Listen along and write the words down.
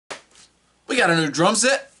We got a new drum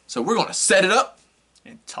set, so we're gonna set it up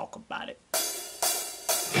and talk about it.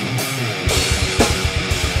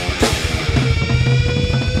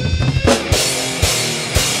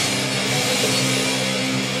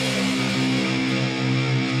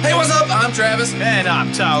 Hey, what's up? I'm Travis. And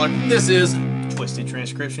I'm Tyler. This is Twisted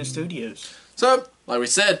Transcription Studios. So, like we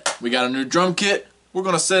said, we got a new drum kit. We're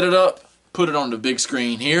gonna set it up, put it on the big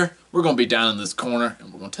screen here. We're gonna be down in this corner,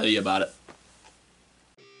 and we're gonna tell you about it.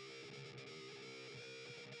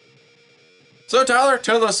 So, Tyler,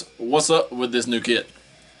 tell us what's up with this new kit.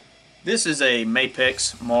 This is a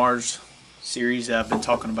Mapex Mars series that I've been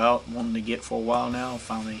talking about, wanting to get for a while now.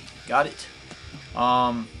 Finally got it.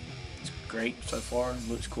 It's great so far. It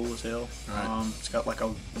looks cool as hell. Right. It's got like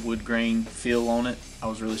a wood grain feel on it. I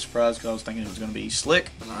was really surprised because I was thinking it was going to be slick.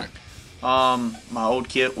 All right. My old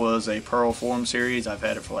kit was a Pearl Forum series. I've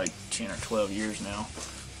had it for like 10 or 12 years now.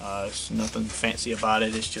 It's nothing fancy about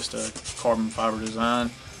it. It's just a carbon fiber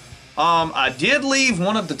design. I did leave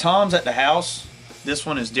one of the toms at the house. This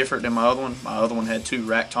one is different than my other one. My other one had two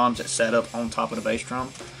rack toms that sat up on top of the bass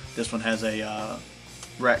drum. This one has a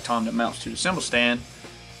rack tom that mounts to the cymbal stand.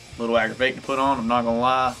 A little aggravating to put on, I'm not gonna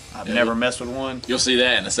lie. I've never messed with one. You'll see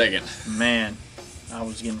that in a second. Man, I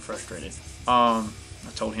was getting frustrated. I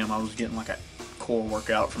told him I was getting like a core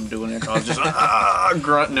workout from doing it. I was just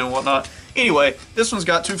grunting and whatnot. Anyway, this one's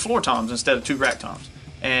got two floor toms instead of two rack toms.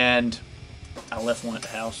 And I left one at the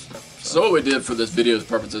house. So what we did for this video's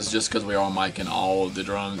purposes, just because we are micing all of the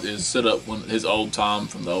drums, is set up his old tom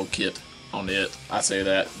from the old kit on it. I say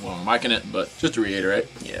that when we're micing it, but just to reiterate.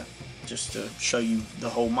 Yeah, just to show you the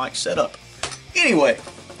whole mic setup. Anyway,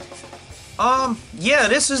 yeah,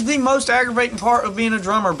 this is the most aggravating part of being a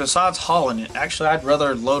drummer besides hauling it. Actually, I'd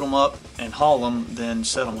rather load them up and haul them than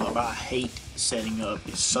set them up. I hate setting up.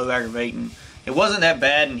 It's so aggravating. It wasn't that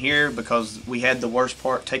bad in here because we had the worst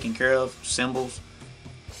part taken care of, cymbals.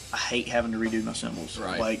 I hate having to redo my cymbals.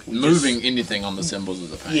 Right. Like moving anything on the cymbals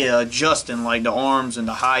is a pain. Yeah, adjusting like the arms and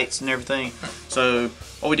the heights and everything. So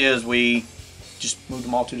what we did is we just moved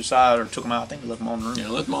them all to the side or took them out. I think we left them on the room. Yeah,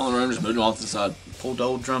 left them all in the room, just moved them all to the side. Pulled the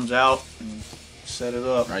old drums out and set it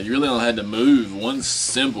up. Right, you really only had to move one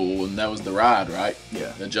cymbal, and that was the ride, right?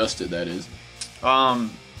 Yeah. Adjusted, that is.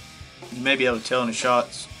 You may be able to tell in the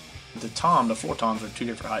shots, the floor toms are two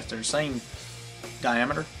different heights. They're the same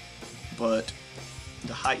diameter, but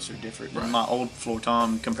the heights are different. Right. My old floor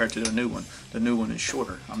tom compared to the new one. The new one is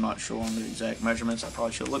shorter. I'm not sure on the exact measurements. I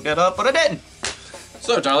probably should look that up, but I didn't.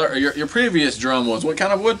 So, Tyler, your previous drum was what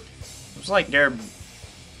kind of wood? It was like their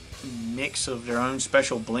mix of their own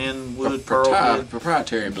special blend wood, pearl wood.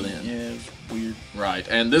 Proprietary blend. Yeah, it was weird. Right,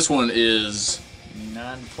 and this one is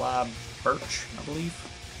 9-ply birch, I believe.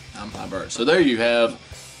 9-ply birch. So there you have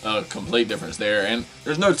a complete difference there, and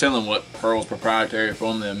there's no telling what Pearl's proprietary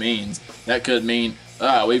formula means. That could mean,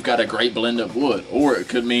 we've got a great blend of wood, or it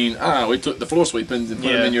could mean, we took the floor sweepings and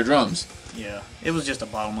put them in your drums. Yeah, it was just a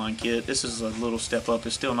bottom line kit. This is a little step up.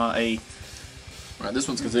 It's still not a... Right, this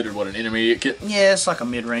one's considered, what, an intermediate kit? Yeah, it's like a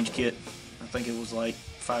mid-range kit. I think it was like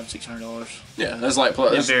 $500–600. Yeah, that's like...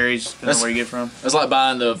 It varies depending on where you get it from. That's like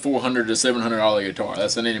buying the $400 to $700 guitar.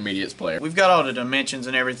 That's an intermediate player. We've got all the dimensions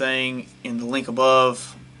and everything in the link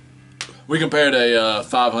above. We compared a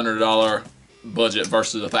 $500 budget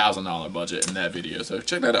versus a $1,000 budget in that video, so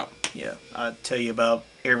check that out. Yeah, I'll tell you about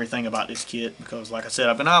everything about this kit because, like I said,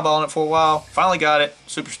 I've been eyeballing it for a while. Finally got it.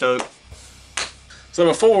 Super stoked. So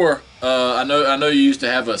before, I know you used to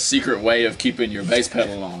have a secret way of keeping your bass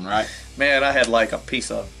pedal on, right? Man, I had like a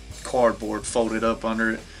piece of cardboard folded up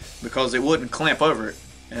under it because it wouldn't clamp over it.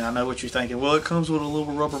 And I know what you're thinking. Well, it comes with a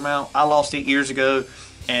little rubber mount. I lost it years ago,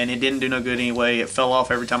 and it didn't do no good anyway. It fell off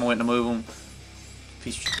every time I went to move them.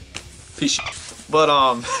 Piece of... But,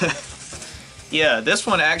 yeah, this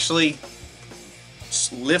one actually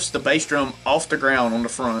lifts the bass drum off the ground on the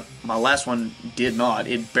front. My last one did not.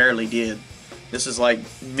 It barely did. This is like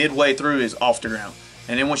midway through is off the ground.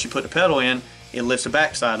 And then once you put the pedal in, it lifts the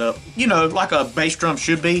backside up. You know, like a bass drum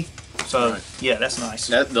should be. So, yeah, that's nice.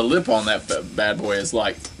 The lip on that bad boy is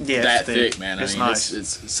like that thick, man. It's nice.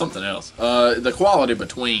 It's something else. The quality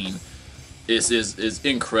between is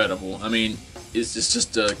incredible. I mean, it's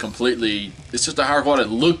just a completely, it's just a higher quality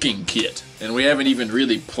looking kit, and we haven't even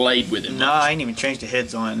really played with it. No, I ain't even changed the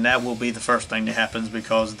heads on it, and that will be the first thing that happens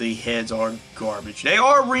because the heads are garbage. They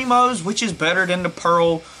are Remos, which is better than the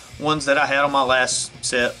Pearl ones that I had on my last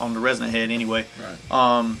set on the resonant head anyway.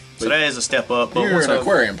 Right. So that is a step up. But you're an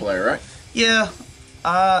aquarium player, right? Yeah.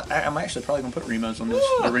 I'm actually probably going to put Remos on this.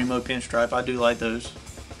 The Remo pinstripe. I do like those.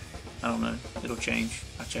 I don't know. It'll change.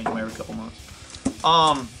 I change them every couple months.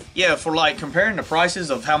 Yeah, for like comparing the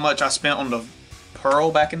prices of how much I spent on the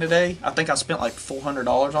Pearl back in the day. I think I spent like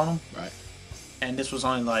 $400 on them. Right. And this was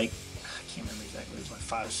only like, I can't remember exactly, it was like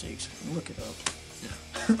 5 or 6. Look it up.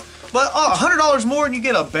 Yeah. But $100 more and you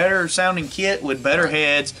get a better sounding kit with better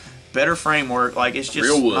heads, better framework. Like, it's just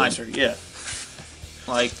real wood. Nicer. Yeah.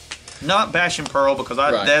 Like, not bashing Pearl because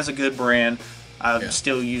that's a good brand. I've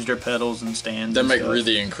still used their pedals and stands. They make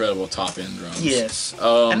really incredible top end drums. Yes.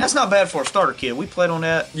 And that's not bad for a starter kit. We played on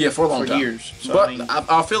that for a long time. years. So, but I mean,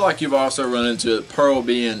 I feel like you've also run into Pearl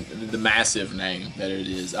being the massive name that it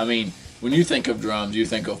is. I mean, when you think of drums, you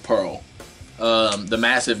think of Pearl. The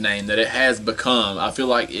massive name that it has become, I feel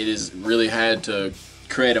like it has really had to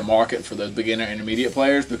create a market for those beginner intermediate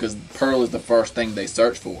players because Pearl is the first thing they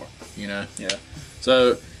search for, you know? Yeah.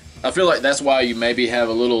 So I feel like that's why you maybe have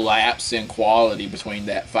a little lapse in quality between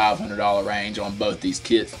that $500 range on both these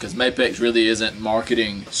kits because Mapex really isn't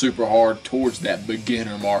marketing super hard towards that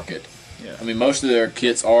beginner market. Yeah. I mean, most of their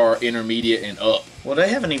kits are intermediate and up. Well, they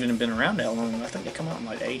haven't even been around that long. I think they come out in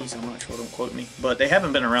like the 80s. I'm not sure. Don't quote me. But they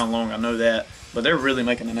haven't been around long. I know that. But they're really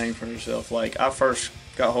making a name for themselves. Like, I first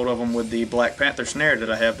got hold of them with the Black Panther snare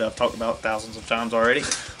that I have that I've talked about thousands of times already.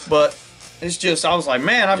 But it's just, I was like,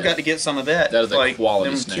 man, I've got to get some of that. That is like, a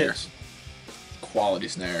quality snare. Kits. Quality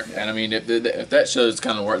snare. Yeah. And I mean, if that shows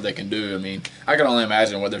kind of work they can do, I mean, I can only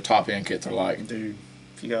imagine what their top end kits are like. Dude,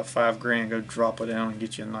 if you got $5,000, go drop it down and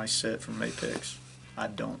get you a nice set from Mapex. I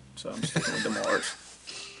don't, so I'm sticking with the Mars.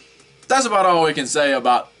 That's about all we can say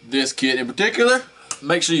about this kit in particular.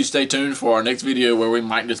 Make sure you stay tuned for our next video where we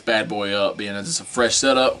mic this bad boy up. Being as it's a fresh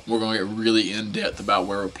setup, we're going to get really in-depth about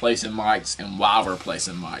where we're placing mics and why we're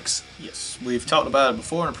placing mics. Yes, we've talked about it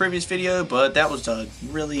before in a previous video, but that was a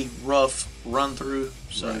really rough run-through.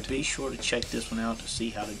 So be sure to check this one out to see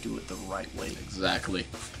how to do it the right way. Exactly.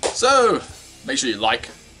 So, make sure you like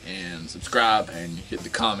and subscribe and hit the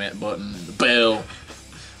comment button and the bell.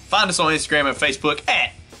 Find us on Instagram and Facebook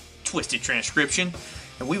at Twisted Transcription,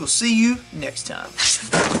 and we will see you next time.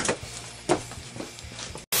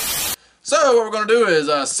 So what we're going to do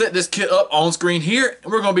is set this kit up on screen here,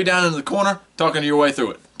 and we're going to be down in the corner talking your way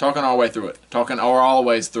through it. Talking our way through it. Talking our all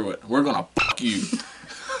ways through it. We're going to fuck you.